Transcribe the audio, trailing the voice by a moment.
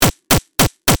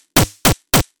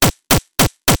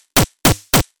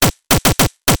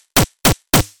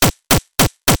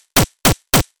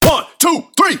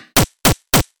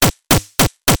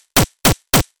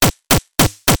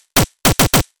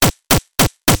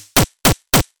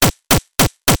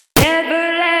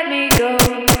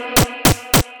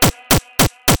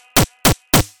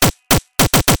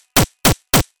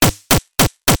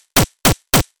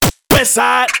West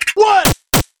Side. What?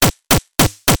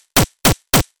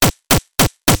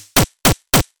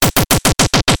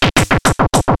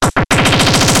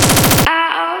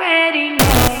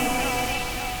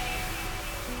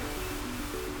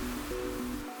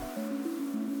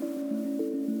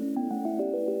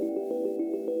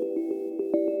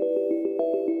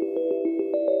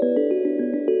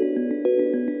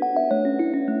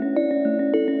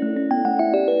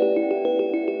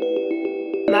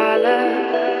 My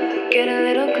love, get a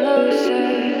little closer.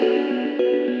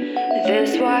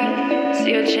 This one's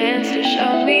your chance to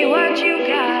show me what you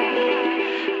got.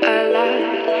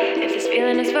 Alive, if this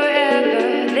feeling is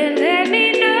forever, then let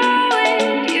me know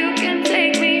it. You can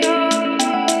take me home.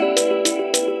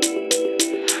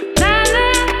 My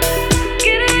love,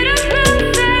 get a little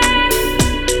closer.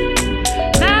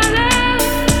 My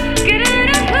love, get a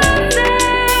little closer.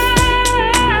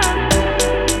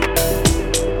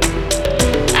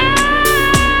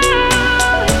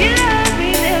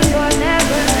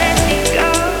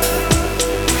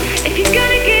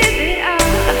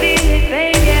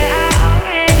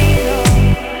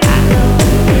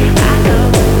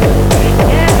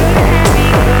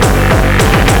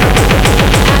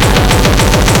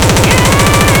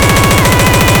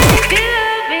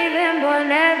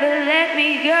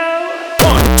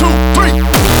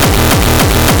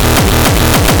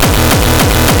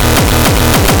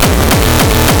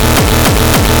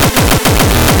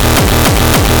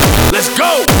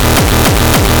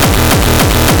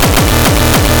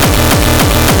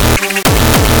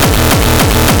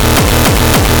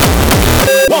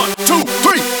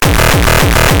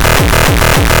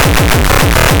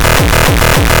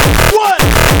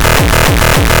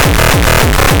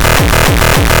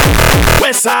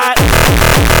 Side.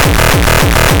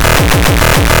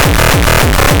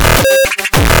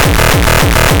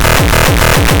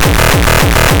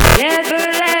 Never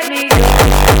let me go.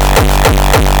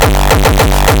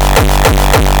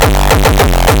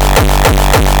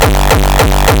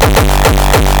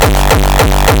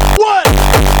 What?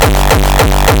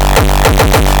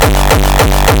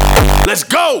 Let's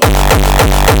go.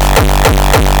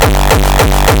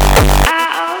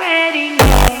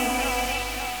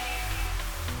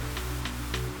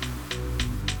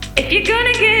 If you're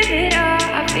gonna give it all,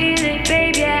 I feel it,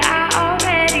 baby, I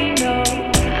already know.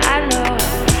 I know,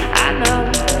 I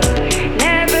know.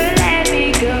 Never let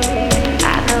me go.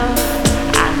 I know,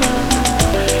 I know.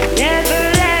 Never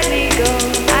let me go.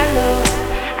 I know,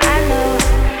 I know,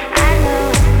 I know,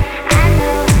 I know, I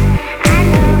know, I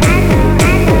know,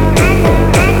 I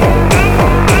know,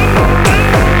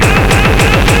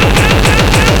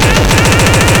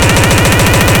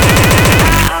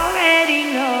 I already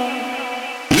know.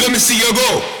 Let me see you go.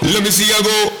 Let me see you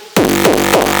go.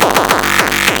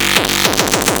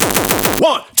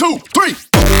 1, 2, 3.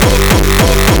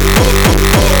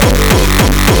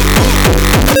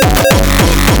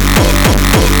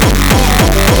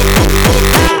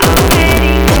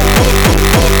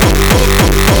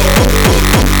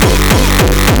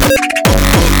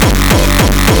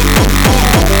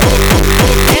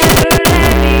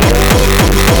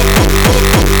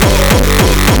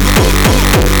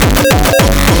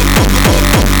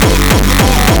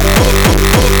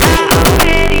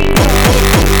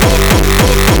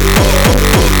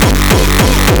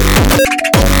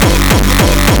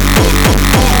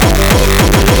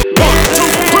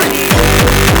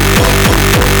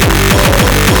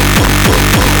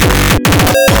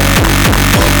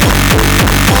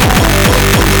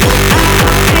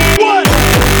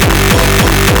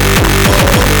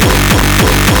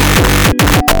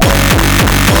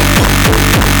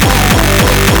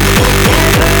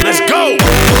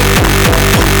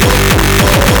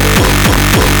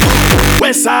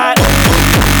 Side.